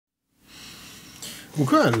God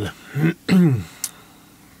kväll.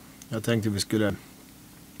 Jag tänkte vi skulle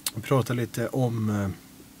prata lite om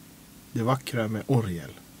det vackra med orgel,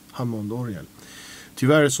 Hammond-orgel.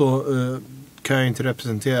 Tyvärr så kan jag inte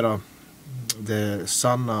representera det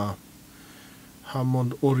sanna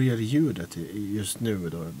Hammond-orgel-ljudet just nu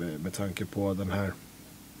då, med tanke på den här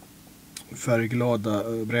färgglada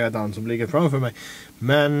brädan som ligger framför mig.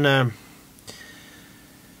 Men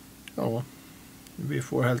ja, vi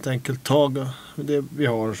får helt enkelt taga det vi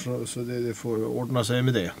har, så det får ordna sig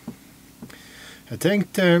med det. Jag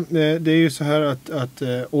tänkte, det är ju så här att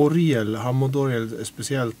orgel, Hammond-orgel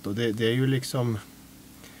speciellt då, det är ju liksom,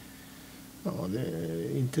 ja, det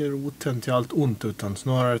är inte roten till allt ont utan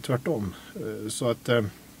snarare tvärtom. Så att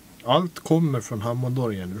allt kommer från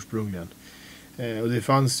Hammond-orgeln ursprungligen. Och det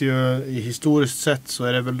fanns ju, i historiskt sett så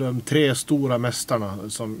är det väl de tre stora mästarna,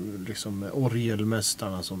 som liksom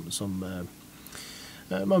orgelmästarna som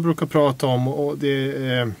man brukar prata om, och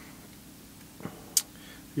det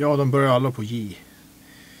ja, de börjar alla på J.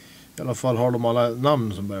 I alla fall har de alla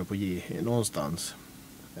namn som börjar på J någonstans.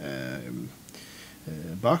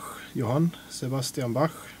 Bach, Johann Sebastian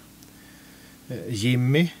Bach,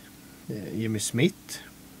 Jimmy Smith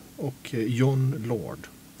och John Lord.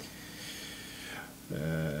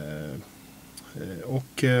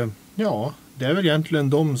 Och ja, det är väl egentligen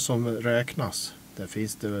de som räknas. Där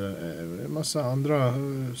finns det en massa andra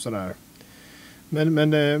sådär.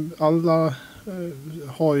 Men alla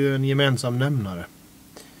har ju en gemensam nämnare.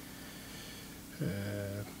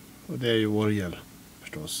 Och det är ju orgel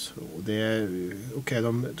förstås. Och det är okej,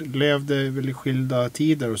 de levde väl i skilda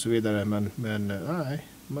tider och så vidare, men nej,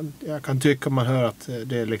 jag kan tycka man hör att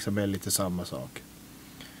det liksom är lite samma sak.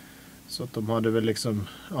 Så att de hade väl liksom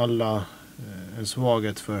alla en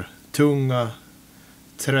svaghet för tunga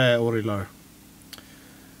träorglar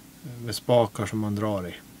med spakar som man drar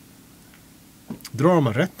i. Drar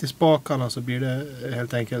man rätt i spakarna så blir det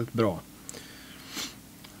helt enkelt bra.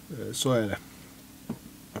 Så är det.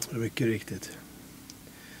 Mycket riktigt.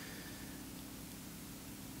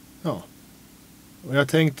 Ja. Och jag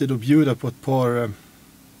tänkte då bjuda på ett par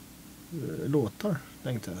låtar.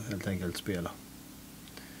 Tänkte jag helt enkelt spela.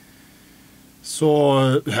 Så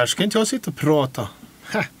här ska inte jag sitta och prata.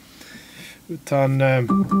 Utan det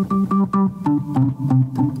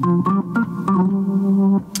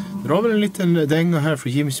var väl en liten dänga här för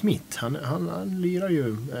Jimmy Smith. Han lirar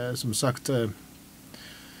ju som sagt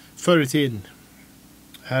förr i tiden.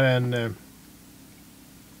 Här är en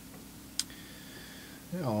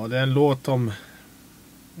ja, det är en låt om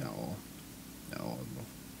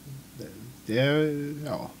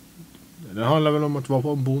det handlar väl om att vara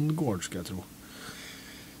på en bondgård, ska jag tro.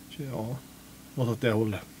 Ja, något åt det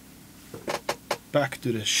hållet. Back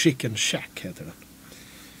to the Chicken Shack heter den.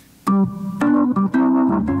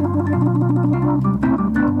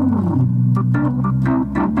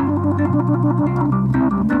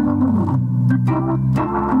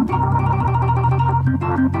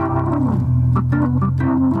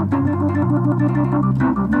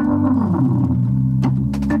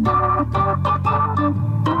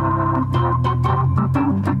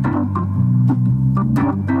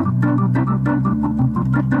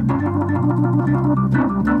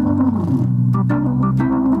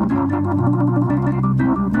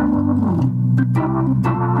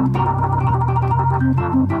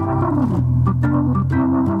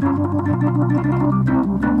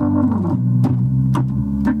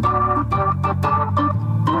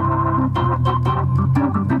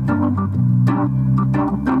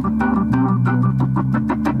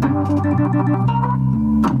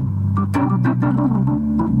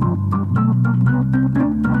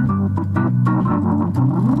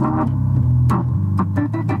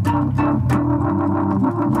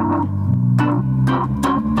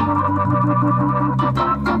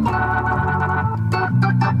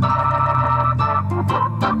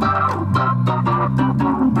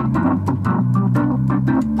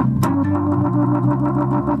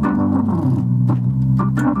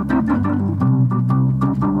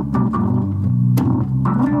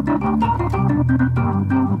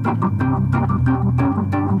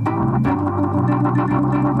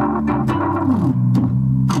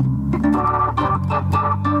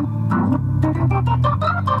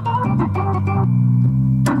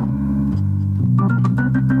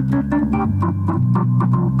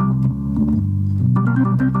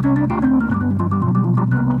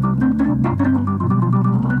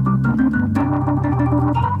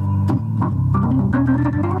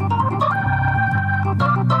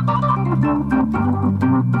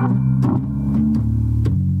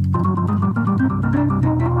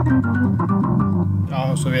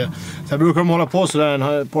 Ja, så vidare. Så brukar de hålla på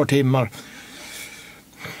sådär ett par timmar.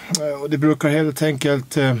 Och det brukar helt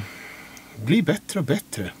enkelt bli bättre och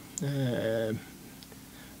bättre.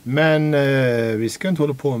 Men vi ska inte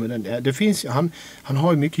hålla på med den. Det finns, han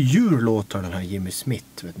har ju mycket djurlåtar, den här Jimmy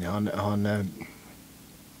Smith. Vet ni.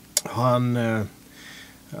 Han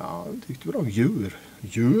tyckte väl om djur.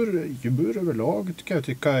 Djur överlag tycker jag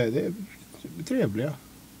är trevliga.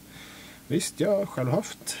 Visst, jag har själv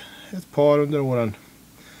haft ett par under åren.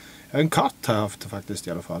 En katt har jag haft faktiskt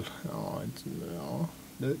i alla fall. Ja,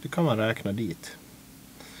 det kan man räkna dit.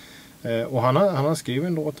 Och han har skrivit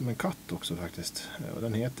en låt om en katt också faktiskt. Och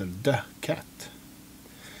den heter The Cat.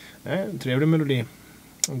 En trevlig melodi.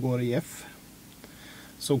 Den går i F.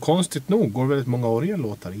 Så konstigt nog går väldigt många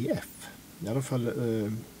orgellåtar i F. I alla fall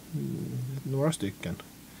några stycken.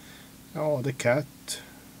 Ja, The Cat.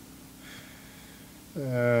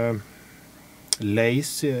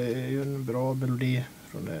 Lazy är ju en bra melodi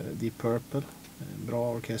från Deep Purple.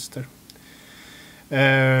 Bra orkester.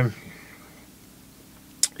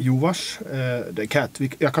 Jovars, The Cat.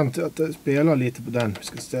 Jag kan spela lite på den. Vi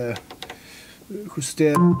ska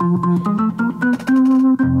justera.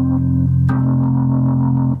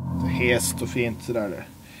 Så häst och fint sådär.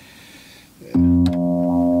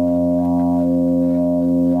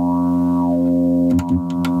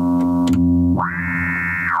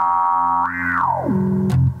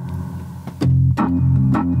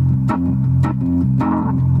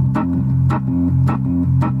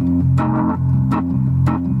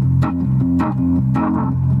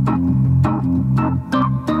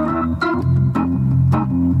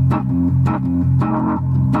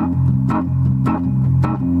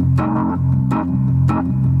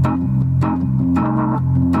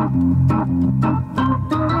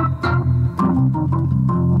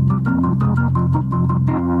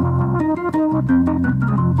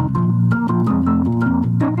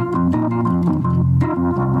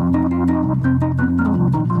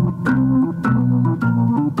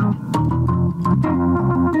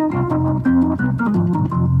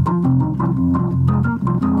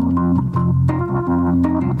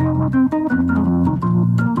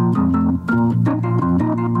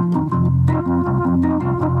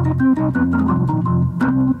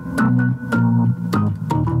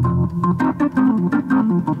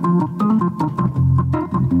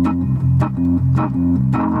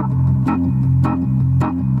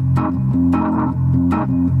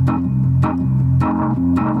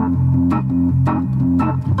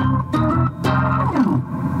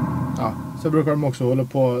 Så brukar de också hålla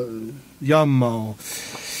på och jamma och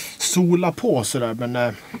sola på sådär.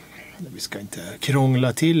 Men vi ska inte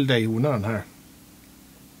krångla till det i onödan här.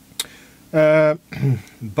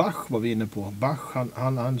 Bach var vi inne på. Bach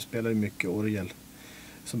han spelar ju mycket orgel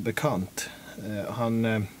som bekant.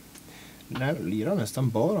 Han lirar nästan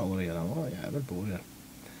bara orgel. Han var jävel på orgel.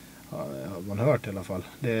 Ja, man har hört i alla fall.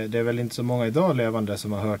 Det är väl inte så många idag levande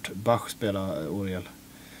som har hört Bach spela orgel.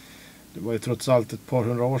 Det var ju trots allt ett par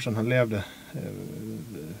hundra år sedan han levde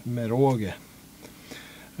med råge.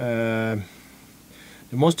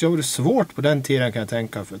 Det måste ju ha varit svårt på den tiden kan jag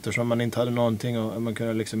tänka. Eftersom man inte hade någonting och man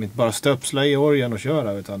kunde liksom inte bara stöpsla i orgeln och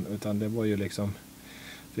köra. Utan det var ju liksom,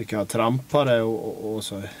 fick jag trampare och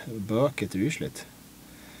så böket rysligt.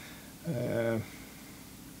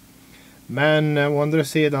 Men å andra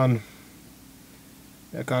sidan,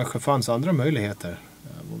 det kanske fanns andra möjligheter.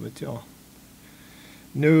 Vad vet jag.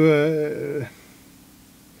 Nu,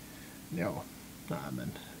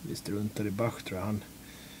 men vi struntar i Bach tror jag. Han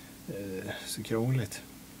så krångligt.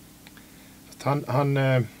 Han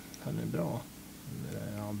är bra.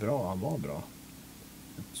 Ja, han var bra.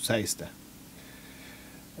 Sägs det.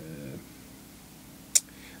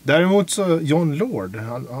 Däremot så John Lord,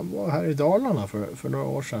 han var här i Dalarna för några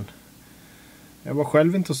år sedan. Jag var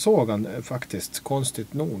själv inte och såg han faktiskt,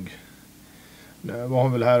 konstigt nog. Nu var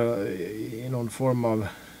han väl här i någon form av,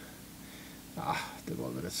 det var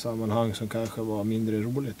väl ett sammanhang som kanske var mindre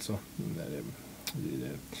roligt så.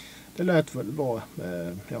 Det lät väl vara,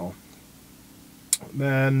 ja.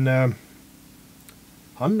 Men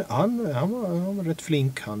han var rätt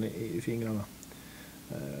flink han i fingrarna.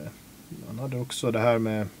 Han hade också det här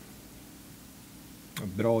med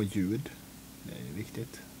bra ljud. Det är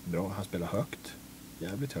viktigt. Bra, han spelar högt.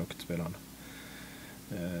 Jävligt högt spelar han.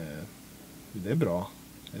 Det är bra.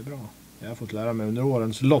 Det är bra. Jag har fått lära mig under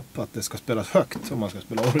årens lopp att det ska spelas högt om man ska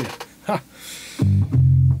spela orgel. Ha!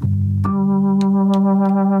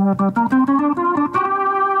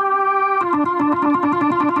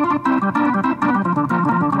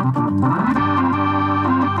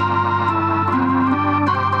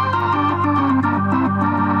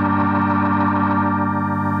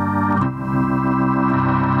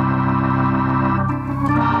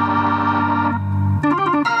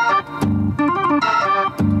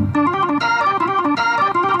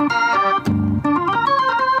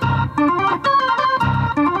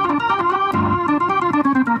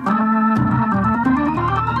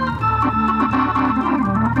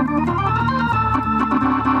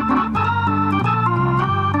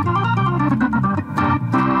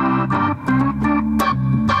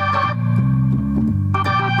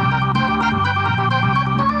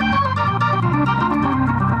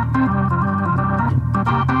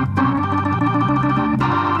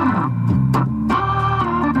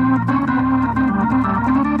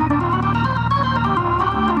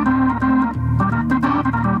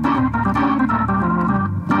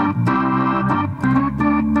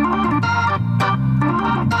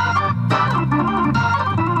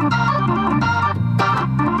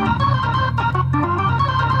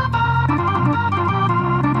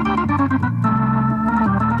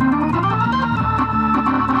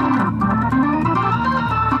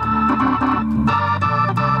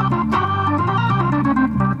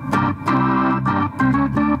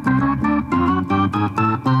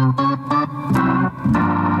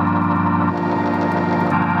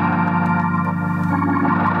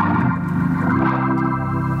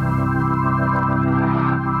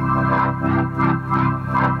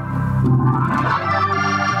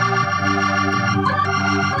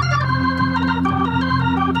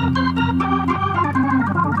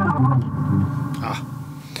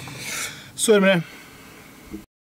 Så är det med det.